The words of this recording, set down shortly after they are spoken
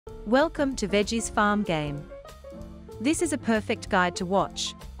Welcome to Veggies Farm game. This is a perfect guide to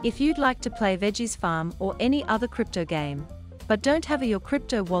watch if you'd like to play Veggies Farm or any other crypto game, but don't have your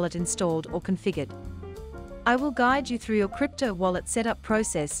crypto wallet installed or configured. I will guide you through your crypto wallet setup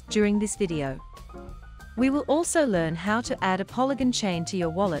process during this video. We will also learn how to add a Polygon chain to your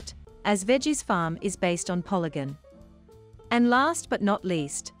wallet, as Veggies Farm is based on Polygon. And last but not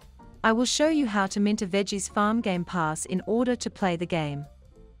least, I will show you how to mint a Veggies Farm game pass in order to play the game.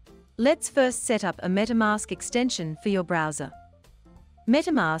 Let's first set up a MetaMask extension for your browser.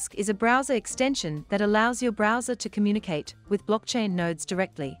 MetaMask is a browser extension that allows your browser to communicate with blockchain nodes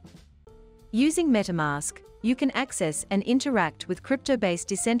directly. Using MetaMask, you can access and interact with crypto-based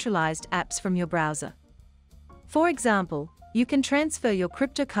decentralized apps from your browser. For example, you can transfer your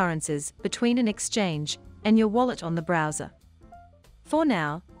cryptocurrencies between an exchange and your wallet on the browser. For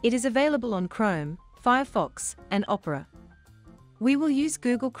now, it is available on Chrome, Firefox, and Opera. We will use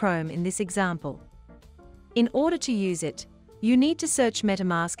Google Chrome in this example. In order to use it, you need to search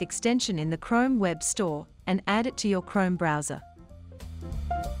MetaMask extension in the Chrome Web Store and add it to your Chrome browser.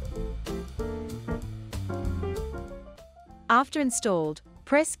 After installed,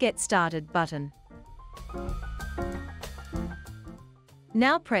 press Get Started button.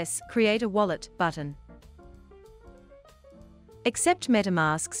 Now press Create a Wallet button. Accept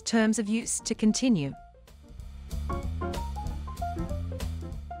MetaMask's terms of use to continue.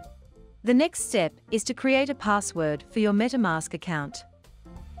 The next step is to create a password for your MetaMask account.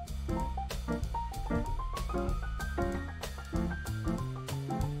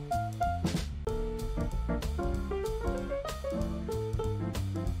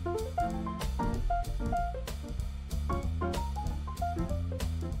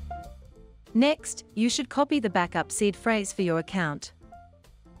 Next, you should copy the backup seed phrase for your account.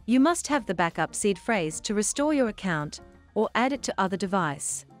 You must have the backup seed phrase to restore your account or add it to other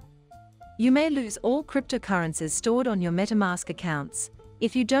device. You may lose all cryptocurrencies stored on your MetaMask accounts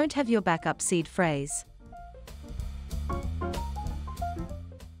if you don't have your backup seed phrase.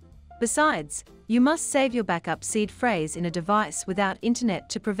 Besides, you must save your backup seed phrase in a device without internet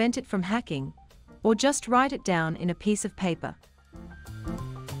to prevent it from hacking, or just write it down in a piece of paper.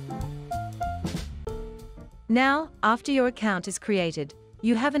 Now, after your account is created,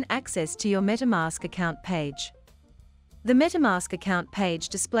 you have an access to your MetaMask account page. The MetaMask account page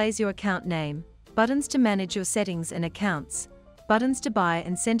displays your account name, buttons to manage your settings and accounts, buttons to buy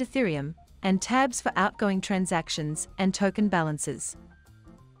and send Ethereum, and tabs for outgoing transactions and token balances.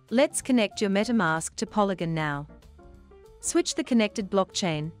 Let's connect your MetaMask to Polygon now. Switch the connected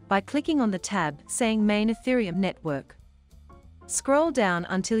blockchain by clicking on the tab saying Main Ethereum Network. Scroll down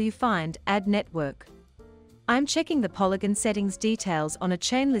until you find Add Network. I'm checking the Polygon settings details on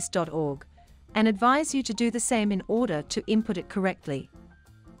chainlist.org and advise you to do the same in order to input it correctly.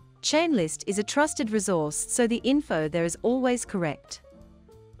 Chainlist is a trusted resource, so the info there is always correct.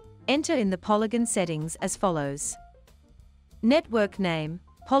 Enter in the Polygon settings as follows. Network name,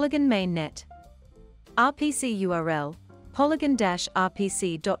 Polygon mainnet. RPC URL,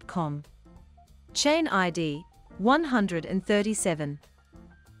 polygon-rpc.com. Chain ID, 137.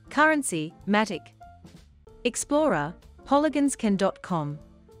 Currency, Matic. Explorer, polygonscan.com.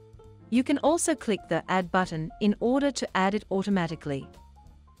 You can also click the Add button in order to add it automatically.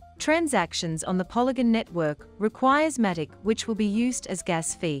 Transactions on the Polygon network requires Matic, which will be used as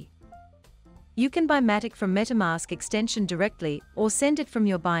gas fee. You can buy Matic from MetaMask extension directly or send it from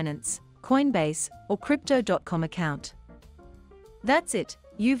your Binance, Coinbase, or Crypto.com account. That's it,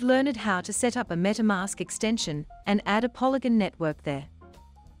 you've learned how to set up a MetaMask extension and add a Polygon network there.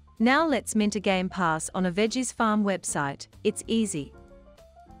 Now let's mint a game pass on a Veggies Farm website. It's easy.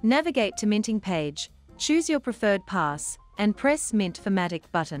 Navigate to minting page, choose your preferred pass, and press Mint for Matic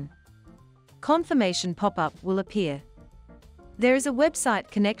button. Confirmation pop-up will appear. There is a website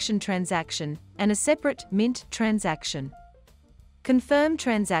connection transaction and a separate mint transaction. Confirm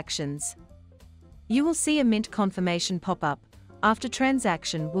transactions. You will see a mint confirmation pop-up after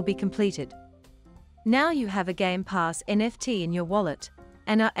transaction will be completed. Now you have a Game Pass NFT in your wallet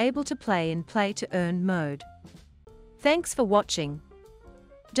and are able to play in play-to-earn mode. Thanks for watching.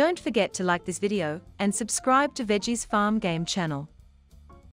 Don't forget to like this video and subscribe to Veggies Farm Game channel.